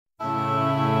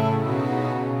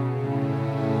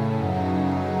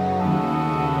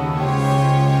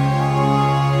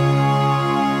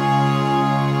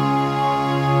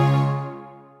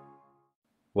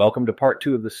Welcome to part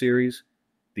 2 of the series,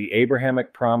 The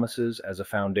Abrahamic Promises as a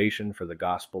Foundation for the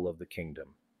Gospel of the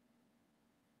Kingdom.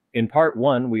 In part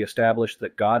 1, we established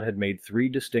that God had made 3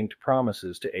 distinct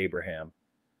promises to Abraham: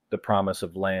 the promise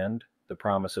of land, the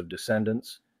promise of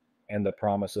descendants, and the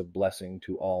promise of blessing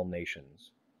to all nations.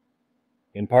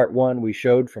 In part 1, we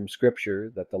showed from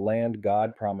Scripture that the land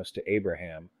God promised to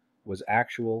Abraham was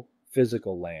actual,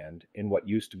 physical land in what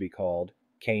used to be called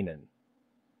Canaan.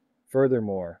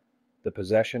 Furthermore, the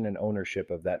possession and ownership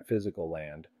of that physical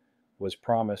land was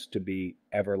promised to be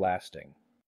everlasting.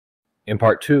 In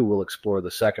part 2, we'll explore the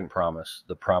second promise,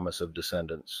 the promise of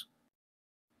descendants.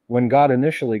 When God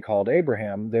initially called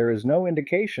Abraham, there is no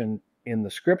indication in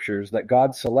the Scriptures that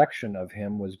God's selection of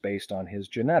him was based on his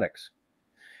genetics.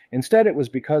 Instead, it was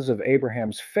because of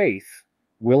Abraham's faith,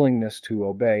 willingness to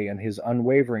obey, and his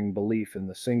unwavering belief in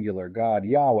the singular God,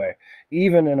 Yahweh,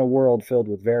 even in a world filled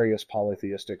with various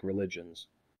polytheistic religions.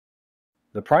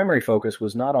 The primary focus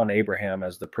was not on Abraham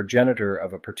as the progenitor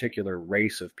of a particular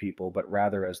race of people, but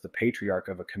rather as the patriarch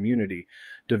of a community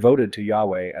devoted to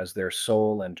Yahweh as their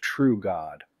sole and true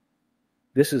God.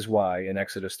 This is why, in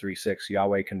Exodus 3:6,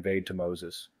 Yahweh conveyed to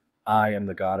Moses, "I am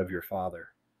the God of your father,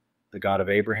 the God of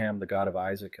Abraham, the God of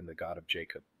Isaac, and the God of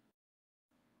Jacob."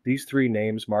 These 3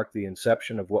 names mark the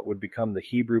inception of what would become the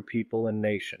Hebrew people and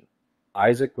nation.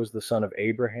 Isaac was the son of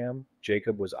Abraham,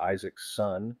 Jacob was Isaac's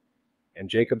son, and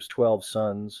Jacob's 12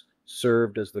 sons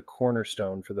served as the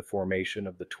cornerstone for the formation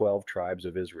of the 12 tribes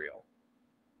of Israel.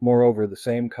 Moreover, the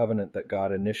same covenant that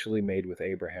God initially made with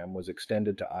Abraham was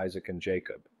extended to Isaac and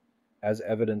Jacob, as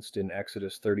evidenced in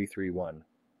Exodus 33:1.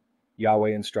 Yahweh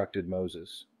instructed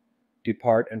Moses,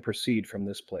 "Depart and proceed from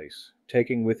this place,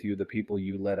 taking with you the people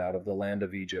you led out of the land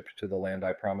of Egypt to the land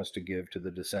I promised to give to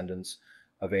the descendants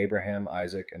of Abraham,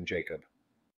 Isaac, and Jacob."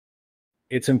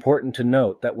 It's important to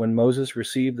note that when Moses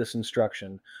received this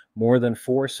instruction, more than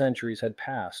 4 centuries had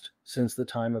passed since the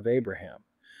time of Abraham.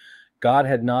 God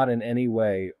had not in any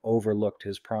way overlooked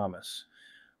his promise.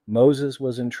 Moses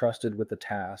was entrusted with the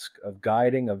task of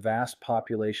guiding a vast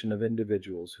population of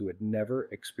individuals who had never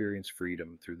experienced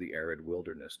freedom through the arid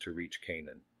wilderness to reach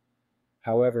Canaan.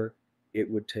 However, it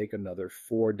would take another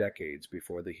 4 decades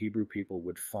before the Hebrew people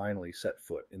would finally set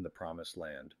foot in the promised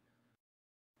land.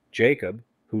 Jacob,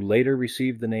 who later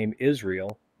received the name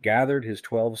Israel, gathered his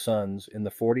 12 sons in the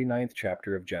 49th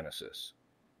chapter of Genesis.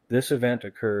 This event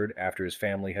occurred after his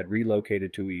family had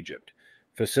relocated to Egypt,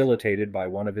 facilitated by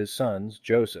one of his sons,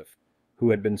 Joseph, who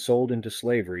had been sold into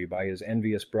slavery by his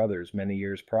envious brothers many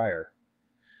years prior.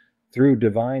 Through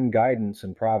divine guidance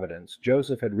and providence,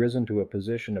 Joseph had risen to a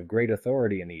position of great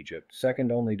authority in Egypt,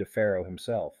 second only to Pharaoh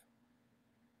himself.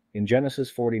 In Genesis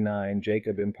 49,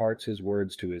 Jacob imparts his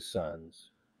words to his sons,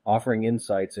 offering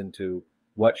insights into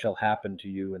what shall happen to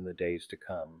you in the days to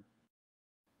come.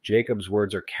 Jacob's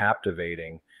words are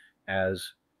captivating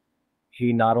as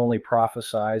he not only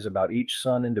prophesies about each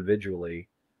son individually,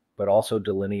 but also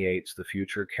delineates the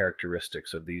future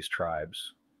characteristics of these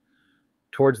tribes.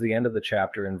 Towards the end of the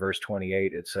chapter, in verse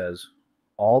 28, it says,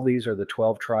 "All these are the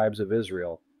 12 tribes of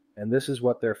Israel, and this is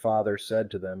what their father said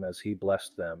to them as he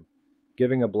blessed them,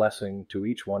 giving a blessing to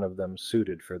each one of them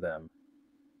suited for them."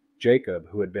 Jacob,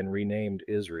 who had been renamed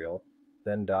Israel,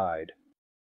 then died.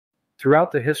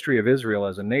 Throughout the history of Israel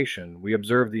as a nation, we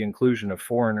observe the inclusion of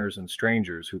foreigners and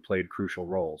strangers who played crucial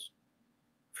roles.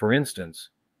 For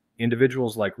instance,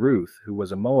 individuals like Ruth, who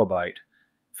was a Moabite,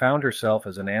 found herself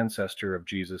as an ancestor of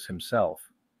Jesus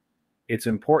himself. It's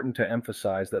important to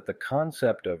emphasize that the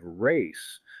concept of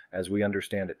race, as we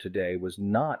understand it today, was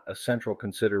not a central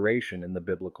consideration in the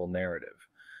biblical narrative.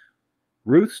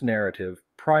 Ruth's narrative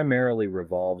primarily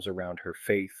revolves around her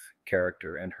faith,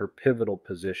 character, and her pivotal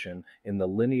position in the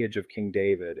lineage of King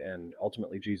David and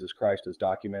ultimately Jesus Christ as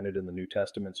documented in the New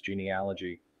Testament's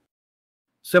genealogy.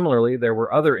 Similarly, there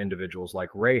were other individuals like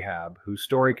Rahab, whose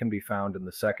story can be found in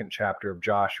the 2nd chapter of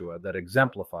Joshua, that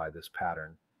exemplify this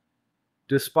pattern.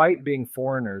 Despite being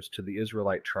foreigners to the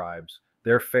Israelite tribes,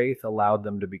 their faith allowed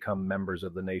them to become members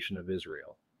of the nation of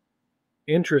Israel.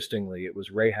 Interestingly, it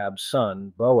was Rahab's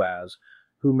son, Boaz,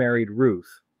 who married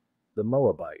Ruth, the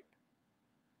Moabite.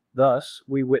 Thus,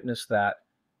 we witness that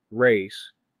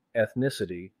race,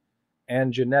 ethnicity,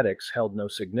 and genetics held no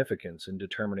significance in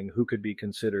determining who could be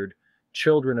considered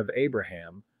children of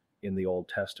Abraham in the Old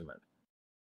Testament.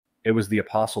 It was the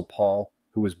Apostle Paul,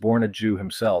 who was born a Jew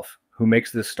himself, who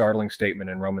makes this startling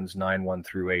statement in Romans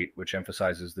 9:1-8, which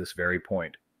emphasizes this very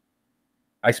point.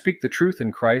 "I speak the truth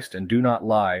in Christ and do not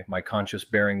lie, my conscience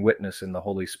bearing witness in the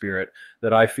Holy Spirit,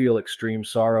 that I feel extreme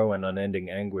sorrow and unending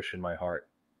anguish in my heart.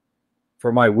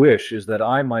 For my wish is that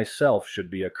I myself should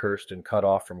be accursed and cut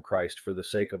off from Christ for the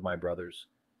sake of my brothers,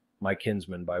 my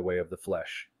kinsmen by way of the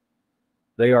flesh.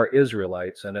 They are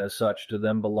Israelites, and as such to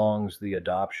them belongs the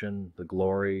adoption, the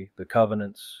glory, the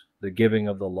covenants, the giving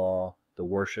of the law, the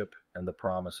worship, and the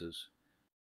promises.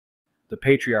 The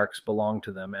patriarchs belong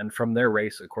to them, and from their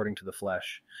race, according to the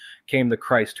flesh, came the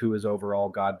Christ who is over all,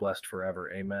 God blessed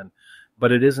forever. Amen.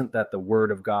 But it isn't that the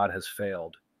word of God has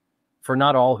failed. For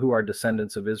not all who are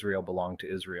descendants of Israel belong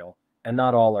to Israel, and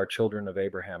not all are children of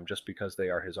Abraham just because they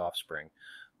are his offspring,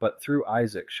 but through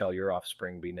Isaac shall your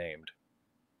offspring be named.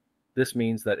 This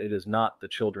means that it is not the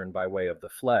children by way of the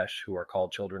flesh who are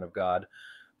called children of God,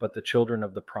 but the children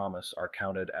of the promise are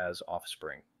counted as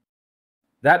offspring.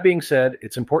 That being said,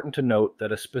 it's important to note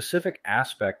that a specific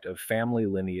aspect of family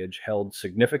lineage held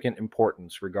significant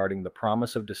importance regarding the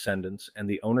promise of descendants and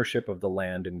the ownership of the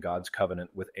land in God's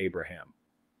covenant with Abraham.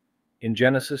 In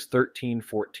Genesis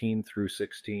 13:14 through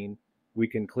 16, we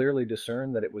can clearly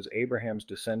discern that it was Abraham's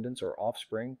descendants or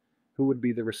offspring who would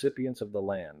be the recipients of the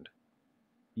land.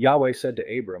 Yahweh said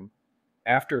to Abram,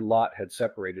 after Lot had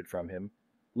separated from him,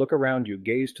 "Look around you,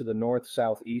 gaze to the north,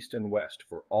 south, east, and west,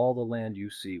 for all the land you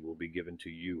see will be given to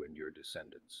you and your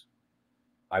descendants.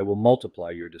 I will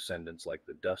multiply your descendants like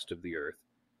the dust of the earth,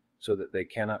 so that they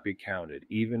cannot be counted,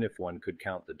 even if one could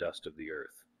count the dust of the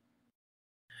earth."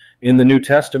 In the New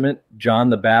Testament, John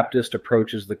the Baptist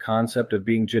approaches the concept of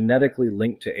being genetically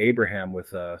linked to Abraham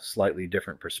with a slightly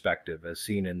different perspective, as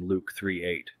seen in Luke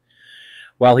 3:8.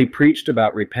 While he preached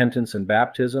about repentance and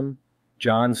baptism,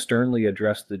 John sternly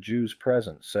addressed the Jews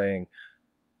present, saying,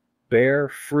 "Bear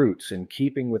fruits in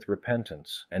keeping with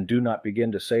repentance, and do not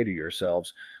begin to say to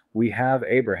yourselves, 'We have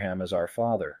Abraham as our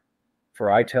father.'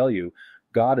 For I tell you,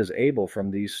 God is able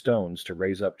from these stones to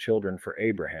raise up children for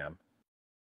Abraham."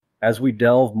 As we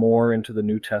delve more into the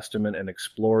New Testament and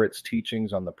explore its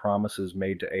teachings on the promises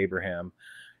made to Abraham,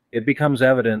 it becomes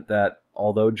evident that,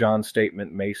 although John's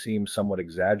statement may seem somewhat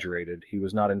exaggerated, he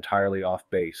was not entirely off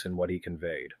base in what he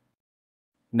conveyed.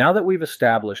 Now that we've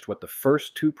established what the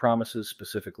first two promises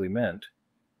specifically meant,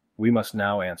 we must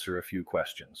now answer a few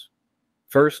questions.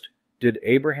 First, did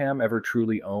Abraham ever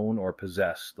truly own or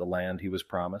possess the land he was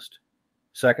promised?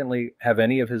 Secondly, have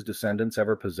any of his descendants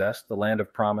ever possessed the land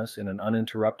of promise in an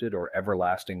uninterrupted or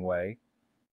everlasting way?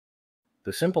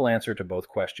 The simple answer to both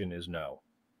questions is no.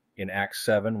 In Acts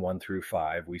 7:1 through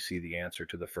 5, we see the answer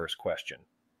to the first question.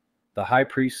 The high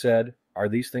priest said, "Are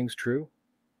these things true?"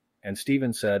 And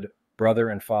Stephen said, "Brother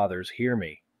and fathers, hear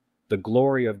me. The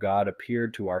glory of God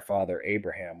appeared to our father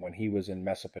Abraham when he was in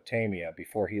Mesopotamia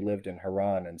before he lived in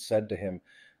Haran, and said to him,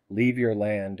 'Leave your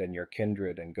land and your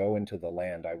kindred and go into the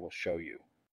land I will show you.'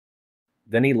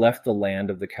 Then he left the land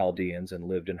of the Chaldeans and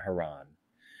lived in Haran.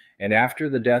 And after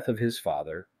the death of his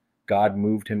father, God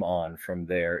moved him on from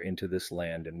there into this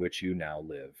land in which you now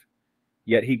live.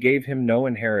 Yet he gave him no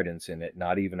inheritance in it,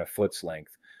 not even a foot's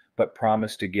length, but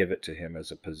promised to give it to him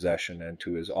as a possession and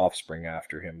to his offspring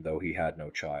after him, though he had no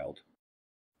child."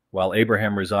 While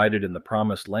Abraham resided in the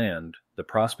promised land, the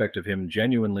prospect of him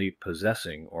genuinely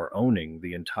possessing or owning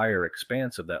the entire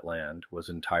expanse of that land was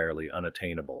entirely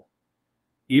unattainable.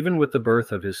 Even with the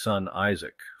birth of his son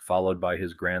Isaac, followed by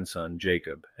his grandson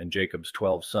Jacob and Jacob's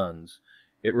 12 sons,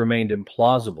 it remained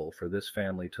implausible for this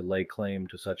family to lay claim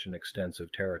to such an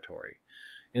extensive territory.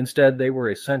 Instead, they were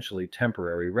essentially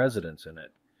temporary residents in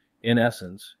it. In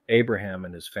essence, Abraham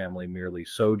and his family merely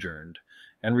sojourned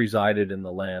and resided in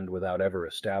the land without ever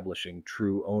establishing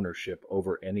true ownership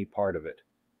over any part of it.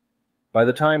 By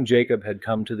the time Jacob had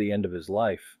come to the end of his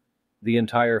life, the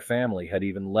entire family had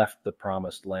even left the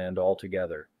promised land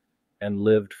altogether and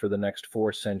lived for the next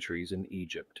 4 centuries in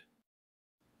Egypt.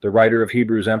 The writer of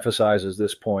Hebrews emphasizes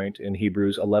this point in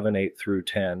Hebrews 11:8 through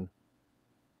 10.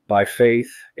 By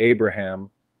faith, Abraham,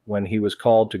 when he was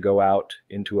called to go out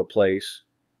into a place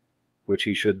which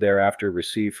he should thereafter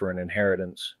receive for an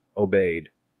inheritance, obeyed.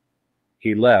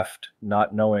 He left,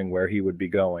 not knowing where he would be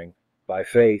going. By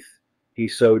faith, he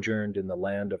sojourned in the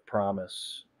land of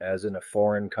promise, as in a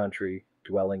foreign country,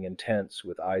 dwelling in tents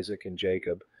with Isaac and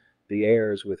Jacob, the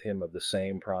heirs with him of the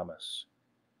same promise.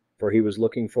 For he was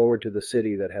looking forward to the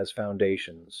city that has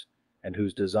foundations, and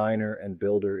whose designer and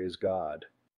builder is God.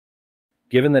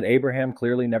 Given that Abraham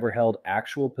clearly never held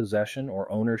actual possession or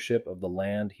ownership of the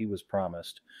land he was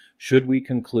promised, should we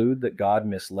conclude that God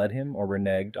misled him or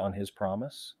reneged on his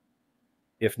promise?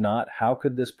 If not, how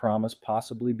could this promise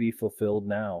possibly be fulfilled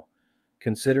now,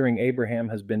 considering Abraham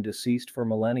has been deceased for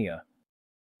millennia?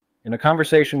 In a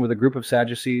conversation with a group of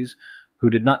Sadducees who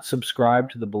did not subscribe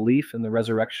to the belief in the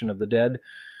resurrection of the dead,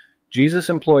 Jesus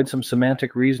employed some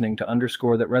semantic reasoning to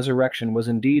underscore that resurrection was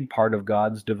indeed part of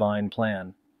God's divine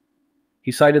plan.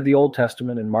 He cited the Old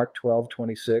Testament in Mark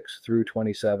 12:26 through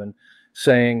 27,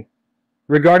 saying,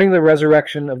 Regarding the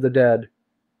resurrection of the dead,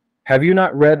 have you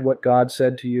not read what God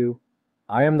said to you?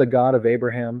 I am the God of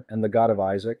Abraham and the God of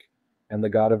Isaac and the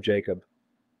God of Jacob.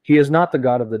 He is not the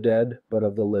God of the dead, but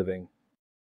of the living.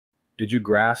 Did you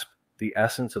grasp the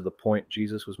essence of the point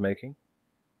Jesus was making?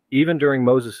 Even during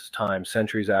Moses' time,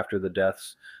 centuries after the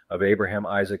deaths of Abraham,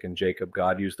 Isaac, and Jacob,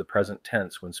 God used the present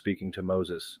tense when speaking to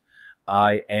Moses.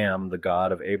 I am the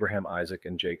God of Abraham, Isaac,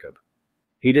 and Jacob.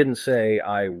 He didn't say,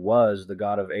 I was the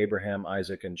God of Abraham,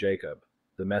 Isaac, and Jacob.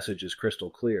 The message is crystal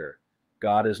clear.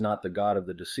 God is not the God of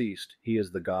the deceased. He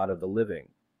is the God of the living.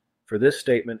 For this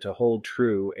statement to hold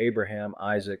true, Abraham,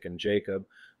 Isaac, and Jacob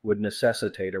would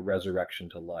necessitate a resurrection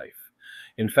to life.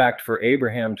 In fact, for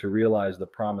Abraham to realize the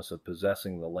promise of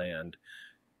possessing the land,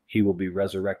 he will be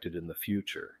resurrected in the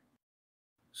future.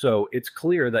 So it's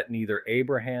clear that neither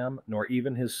Abraham nor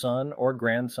even his son or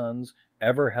grandsons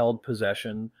ever held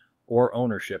possession or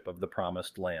ownership of the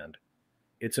promised land.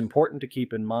 It's important to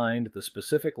keep in mind the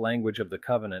specific language of the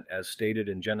covenant as stated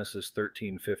in Genesis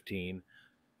 13:15.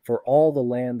 For all the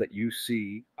land that you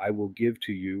see, I will give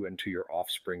to you and to your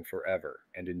offspring forever.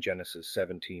 And in Genesis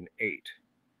 17:8,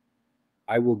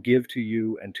 I will give to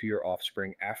you and to your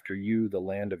offspring after you the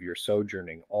land of your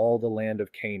sojourning, all the land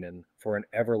of Canaan, for an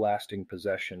everlasting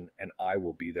possession, and I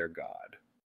will be their God.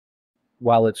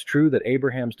 While it's true that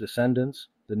Abraham's descendants,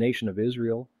 the nation of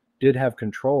Israel, did have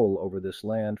control over this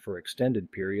land for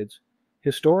extended periods,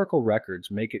 historical records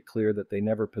make it clear that they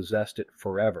never possessed it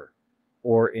forever,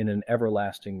 or in an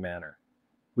everlasting manner.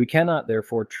 We cannot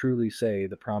therefore truly say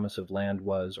the promise of land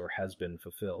was or has been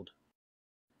fulfilled.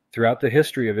 Throughout the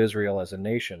history of Israel as a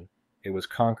nation, it was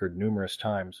conquered numerous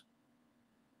times.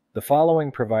 The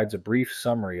following provides a brief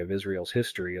summary of Israel's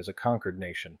history as a conquered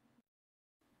nation.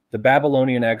 The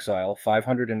Babylonian exile,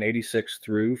 586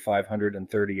 through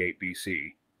 538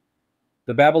 BC.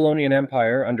 The Babylonian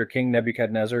Empire under King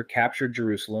Nebuchadnezzar captured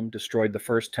Jerusalem, destroyed the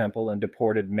first temple, and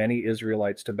deported many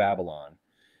Israelites to Babylon.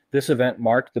 This event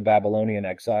marked the Babylonian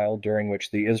exile, during which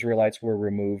the Israelites were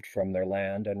removed from their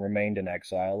land and remained in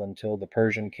exile until the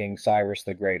Persian king Cyrus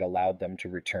the Great allowed them to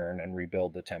return and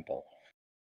rebuild the temple.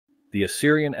 The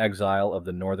Assyrian exile of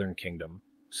the Northern Kingdom,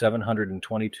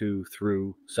 722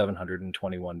 through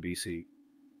 721 BC.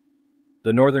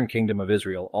 The Northern Kingdom of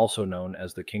Israel, also known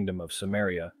as the Kingdom of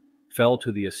Samaria, fell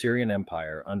to the Assyrian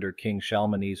Empire under King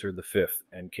Shalmaneser V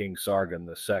and King Sargon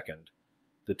II.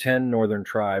 The 10 northern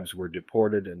tribes were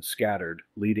deported and scattered,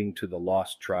 leading to the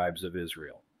lost tribes of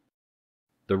Israel.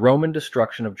 The Roman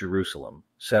destruction of Jerusalem,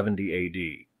 70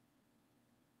 AD.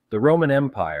 The Roman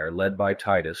Empire, led by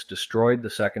Titus, destroyed the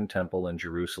Second Temple in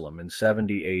Jerusalem in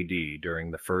 70 AD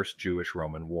during the First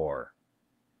Jewish-Roman War.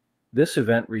 This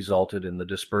event resulted in the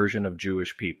dispersion of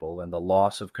Jewish people and the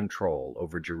loss of control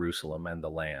over Jerusalem and the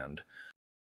land.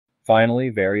 Finally,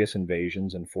 various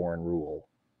invasions and foreign rule.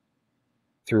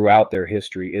 Throughout their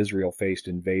history, Israel faced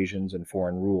invasions and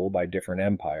foreign rule by different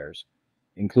empires,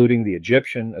 including the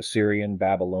Egyptian, Assyrian,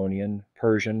 Babylonian,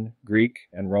 Persian, Greek,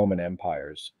 and Roman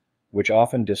empires, which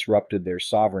often disrupted their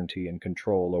sovereignty and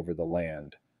control over the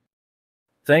land.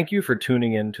 Thank you for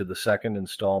tuning in to the second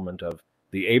installment of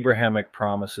The Abrahamic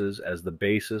Promises as the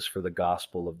Basis for the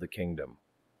Gospel of the Kingdom.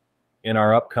 In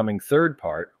our upcoming third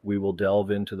part, we will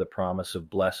delve into the promise of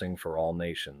blessing for all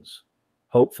nations.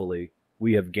 Hopefully,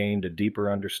 we have gained a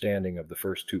deeper understanding of the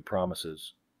first two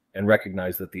promises and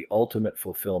recognize that the ultimate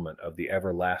fulfillment of the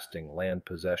everlasting land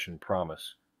possession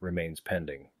promise remains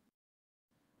pending.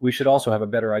 We should also have a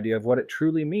better idea of what it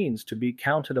truly means to be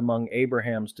counted among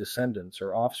Abraham's descendants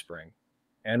or offspring.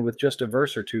 And with just a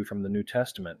verse or two from the New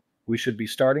Testament, we should be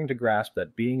starting to grasp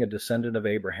that being a descendant of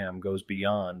Abraham goes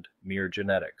beyond mere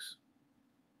genetics.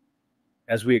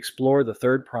 As we explore the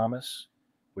third promise,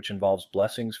 which involves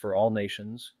blessings for all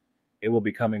nations, it will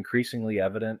become increasingly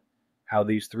evident how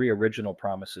these three original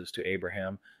promises to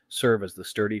Abraham serve as the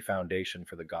sturdy foundation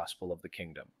for the gospel of the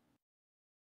kingdom.